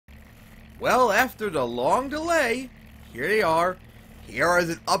Well, after the long delay, here they are. Here is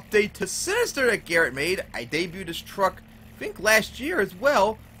an update to Sinister that Garrett made. I debuted this truck, I think last year as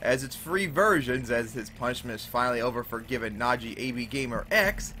well, as its free versions, as his punishment is finally over for giving Najee AB Gamer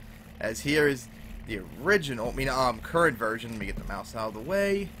X. As here is the original, current version. Let me get the mouse out of the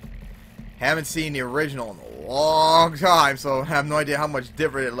way. Haven't seen the original in a long time, so I have no idea how much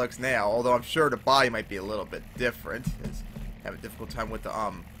different it looks now. Although I'm sure the body might be a little bit different. I have a difficult time with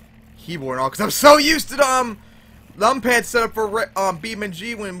the keyboard and all, because I'm so used to the numpad set up for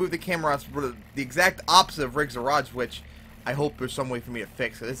BeamNG when we move the camera around. For the exact opposite of Riggs Garage, which I hope there's some way for me to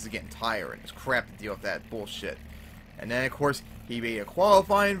fix. So this is getting tiring. It's crap to deal with that bullshit. And then of course he made a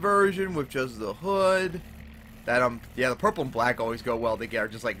qualifying version with just the hood. That yeah, the purple and black always go well together,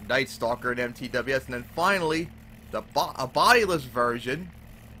 just like Night Stalker and MTWS. And then finally, a bodiless version,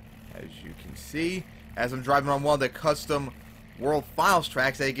 as you can see, as I'm driving on one of the custom World Finals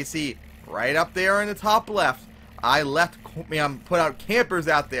tracks that you can see right up there in the top left. I put out campers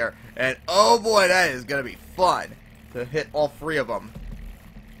out there, and oh boy, that is gonna be fun to hit all three of them.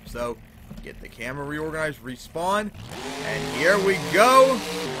 So get the camera reorganized, respawn, and here we go.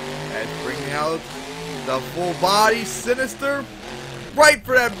 And bringing out the full body Sinister, right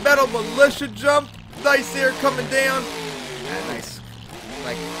for that metal militia jump. Nice air coming down, and nice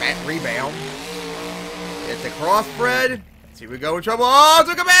like fat rebound. Get the crossbred. Here we go in trouble. Oh,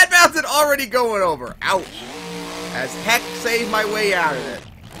 took a bad bounce and already going over. Ouch. As heck saved my way out of it.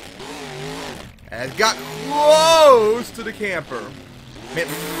 As got close to the camper.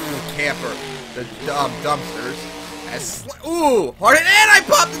 Camper. The dumpsters. As ooh, hard hit, and I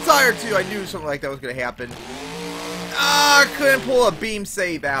popped the tire too. I knew something like that was going to happen. I couldn't pull a beam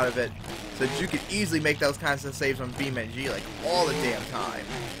save out of it. So that you could easily make those kinds of saves on BeamNG like all the damn time.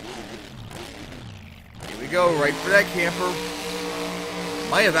 Here we go, right for that camper.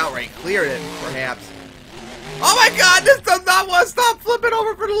 Might have outright cleared it, perhaps. Oh my god, this does not want to stop flipping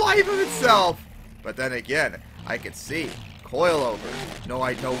over for the life of itself. But then again, I can see coilovers. No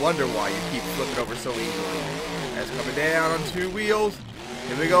wonder why you keep flipping over so easily. That's coming down on two wheels.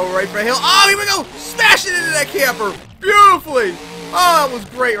 Here we go, right for a hill. Oh, here we go! Smashing into that camper! Beautifully! Oh, that was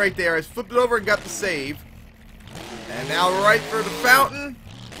great right there. I flipped it over and got the save. And now right for the fountain.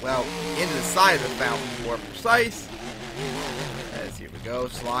 Well, into the side of the fountain, more precise. As here we go,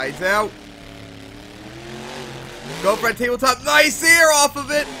 slides out. Go for a tabletop. Nice air off of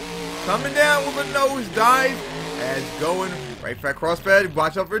it. Coming down with a nosedive. As going right for that crossbed.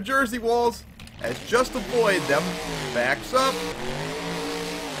 Watch out for jersey walls. As just avoid them. Backs up.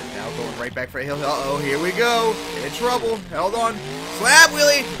 And now going right back for a hill. Uh-oh, here we go. In trouble. Held on. Slab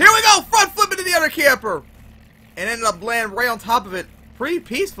wheelie. Here we go. Front flip into the other camper. And ended up landing right on top of it. Pretty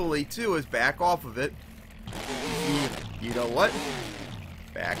peacefully, too, as back off of it. You know what?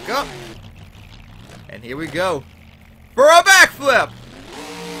 Back up. And here we go. For a backflip!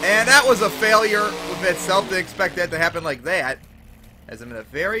 And that was a failure with itself to expect that to happen like that. As I'm in a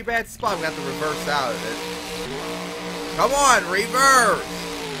very bad spot, I'm going to have to reverse out of it. Come on, reverse!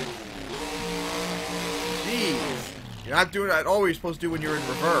 Jeez. You're not doing that all you're supposed to do when you're in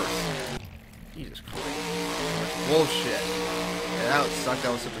reverse. Jesus Christ. That's bullshit. Yeah, that would suck.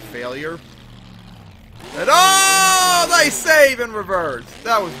 That was such a failure. And oh, nice save in reverse.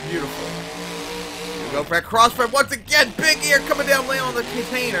 That was beautiful. Here we go for that crossfire once again. Big air coming down, laying on the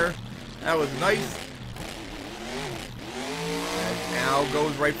container. That was nice. And now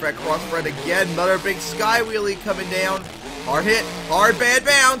goes right for that crossfire again. Another big sky wheelie coming down. Hard hit, hard bad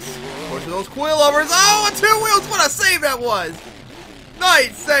bounce. Push those coilovers. Oh, on two wheels. What a save that was.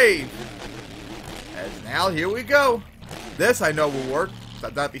 Nice save. As now, here we go. This I know will work.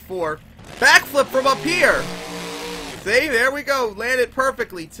 I've done it before. Backflip from up here. See, there we go. Landed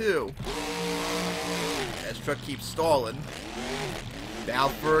perfectly, too. This truck keeps stalling. Down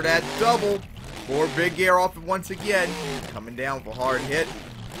for that double. More big air off it once again. Coming down with a hard hit.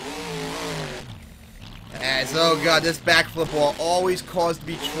 As, oh god, this backflip will always cause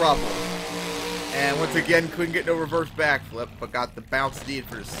me trouble. And once again, couldn't get no reverse backflip, but got the bounce needed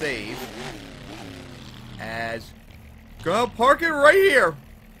for the save. As, gonna park it right here.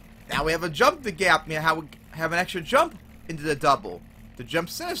 Now we have a jump the gap. How we have an extra jump into the double to jump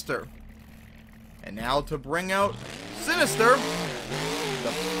Sinister. And now to bring out Sinister,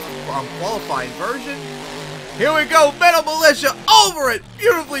 the qualifying version. Here we go, Metal Militia over it.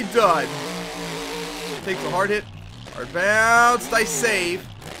 Beautifully done. Takes a hard hit, hard bounce, nice save.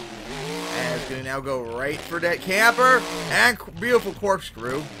 And it's gonna now go right for that camper and beautiful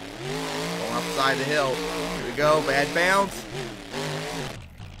corkscrew. Going upside the hill. Here we go, bad bounce.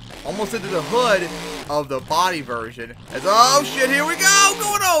 Almost into the hood of the body version. As, oh shit, here we go,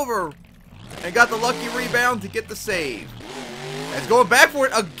 going over. and got the lucky rebound to get the save. It's going back for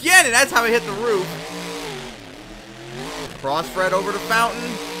it again, and that's how it hit the roof. Cross thread over the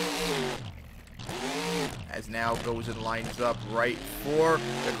fountain. As now goes and lines up right for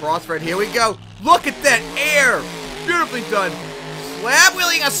the cross thread. Here we go. Look at that air. Beautifully done. Slab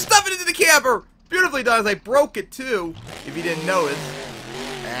wheeling. I stuff it into the camper. Beautifully done as I broke it too, if you didn't notice.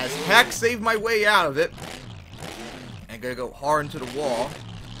 As heck saved my way out of it. And gonna go hard into the wall.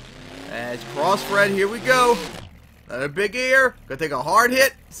 As cross thread, here we go. Another big air. Gonna take a hard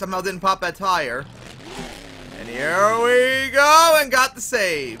hit. Somehow didn't pop that tire. And here we go, and got the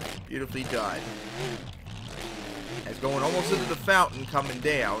save. Beautifully done. As going almost into the fountain, coming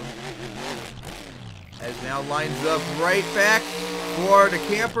down. As now lines up right back for the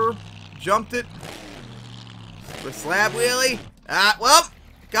camper. Jumped it. With slab wheelie. Well,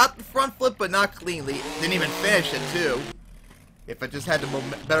 got the front flip, but not cleanly. Didn't even finish it, too. If I just had the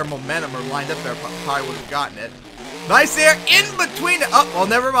better momentum or lined up there, I probably would have gotten it. Nice air in between the... Oh, well,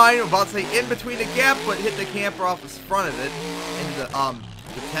 never mind. I'm about to say in between the gap, but hit the camper off the front of it. Into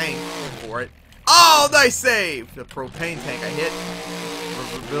the tank for it. Oh, nice save! The propane tank I hit.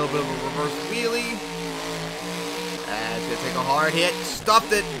 A little bit of a reverse wheelie. And it's gonna take a hard hit.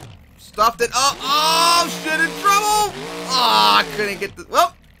 Stuffed it. Stuffed it. Oh, shit, in trouble! Oh, I couldn't get the...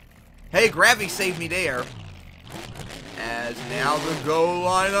 Well, hey, gravity saved me there. As now the go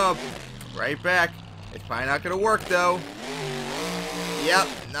line up. Right back. It's probably not going to work, though. Yep,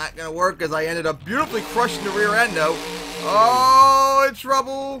 not going to work because I ended up beautifully crushing the rear end, though. Oh, in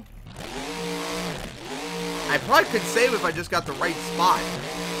trouble. I probably could save if I just got the right spot.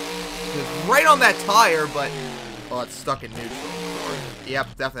 It's right on that tire, but... Well, it's stuck in neutral, of course.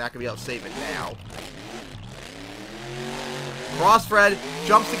 Yep, definitely not going to be able to save it now. Cross thread,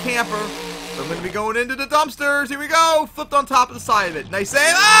 jumps the camper. So I'm going to be going into the dumpsters. Here we go. Flipped on top of the side of it. Nice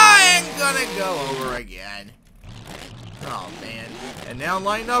save. Oh, I ain't going to go over again. Oh, man. And now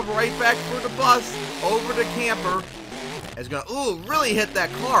line up right back for the bus. Over the camper. It's going to, ooh, really hit that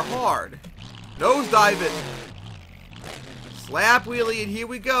car hard. Nosedive it. Slap wheelie, and here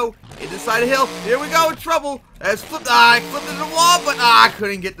we go. Into the side of the hill. Here we go. In trouble. As flipped. I flipped into the wall, but I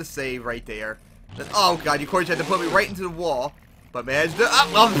couldn't get the save right there. Oh, God. Of course, you had to put me right into the wall. But managed to,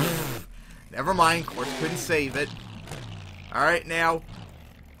 well, never mind. Of course, couldn't save it. Alright, now,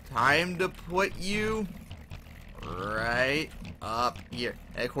 time to put you right up here.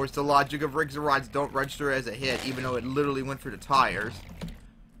 And, of course, the logic of rigs and rods don't register as a hit, even though it literally went for the tires.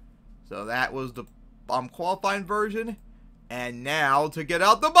 So that was the qualifying version. And now, to get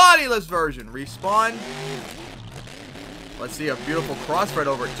out the bodiless version. Respawn. Let's see a beautiful crossthread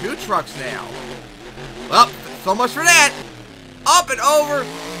over 2 trucks now. Well, so much for that. Up and over.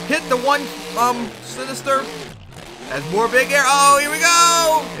 Hit the one, Sinister. Has more big air. Oh, here we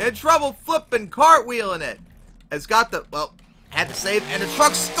go. In trouble flipping, cartwheeling it. It's got the, well, had to save. And the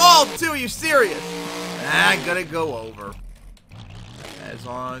truck stalled, too. Are you serious? I'm gonna go over. As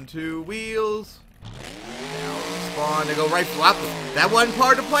on 2 wheels. Now spawn to go right flop. That wasn't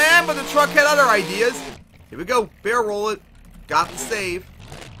part of the plan, but the truck had other ideas. Here we go. Barrel roll it. Got the save.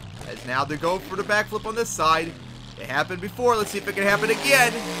 As now to go for the backflip on this side. It happened before. Let's see if it can happen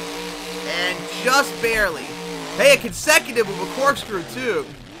again. And just barely. Hey, a consecutive with a corkscrew, too.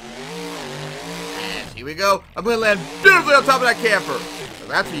 And here we go. I'm going to land beautifully on top of that camper. So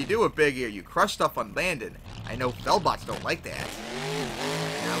that's what you do with big ear. You crush stuff on landing. I know Fellbots don't like that.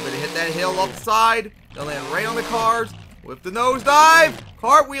 And now I'm going to hit that hill off the side. Gonna land right on the cars. With the nosedive.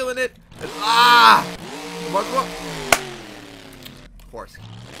 Cartwheeling it. And, come on, come on. Of course.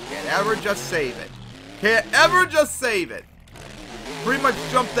 Can't ever just save it. Can't ever just save it. Pretty much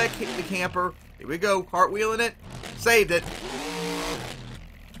jumped the camper. Here we go. Cartwheeling it. Saved it.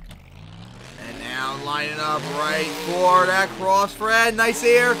 And now lining up right for that cross thread. Nice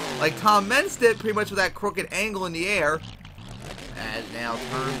air. Like Tom Menz did, pretty much with that crooked angle in the air. And now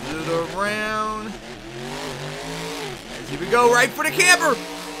turns it around. And here we go. Right for the camper.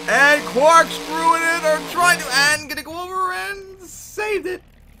 And corkscrewing it. Or trying to. And gonna go over and saved it.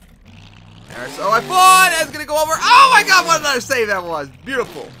 So I thought I was going to go over. Oh my God, what another save that was.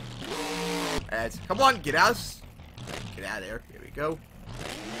 Beautiful. As, come on, get out. Get out of there. Here we go.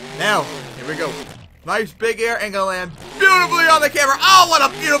 Now, here we go. Nice big air and going to land beautifully on the camera. Oh, what a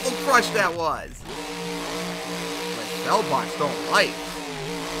beautiful crush that was. Like Fellbots don't like.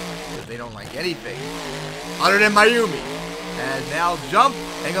 Because they don't like anything. Other than Mayumi. And now jump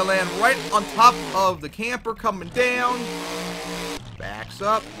and going to land right on top of the camper coming down. Backs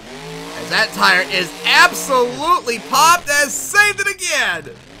up. As that tire is absolutely popped and saved it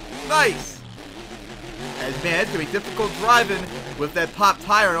again. Nice. As man, it's going to be difficult driving with that popped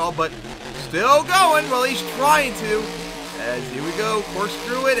tire and all, but still going. Well, he's trying to. As here we go,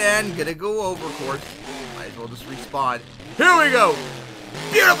 corkscrew it, and gonna go over, of course. Might as well just respawn. Here we go.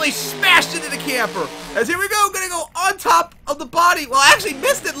 Beautifully smashed into the camper. As here we go, gonna go on top of the body. Well, I actually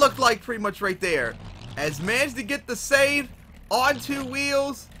missed it, looked like, pretty much right there. As managed to get the save on 2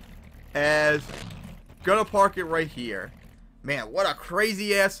 wheels. As gonna park it right here. Man, what a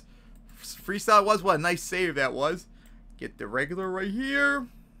crazy ass freestyle was. What a nice save that was. Get the regular right here.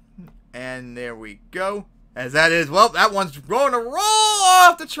 And there we go. As that is, well, that one's going to roll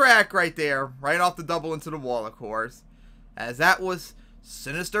off the track right there. Right off the double into the wall, of course. As that was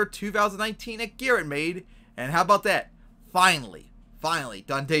Sinister 2019 that Garrett made. And how about that? Finally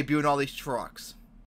done debuting all these trucks.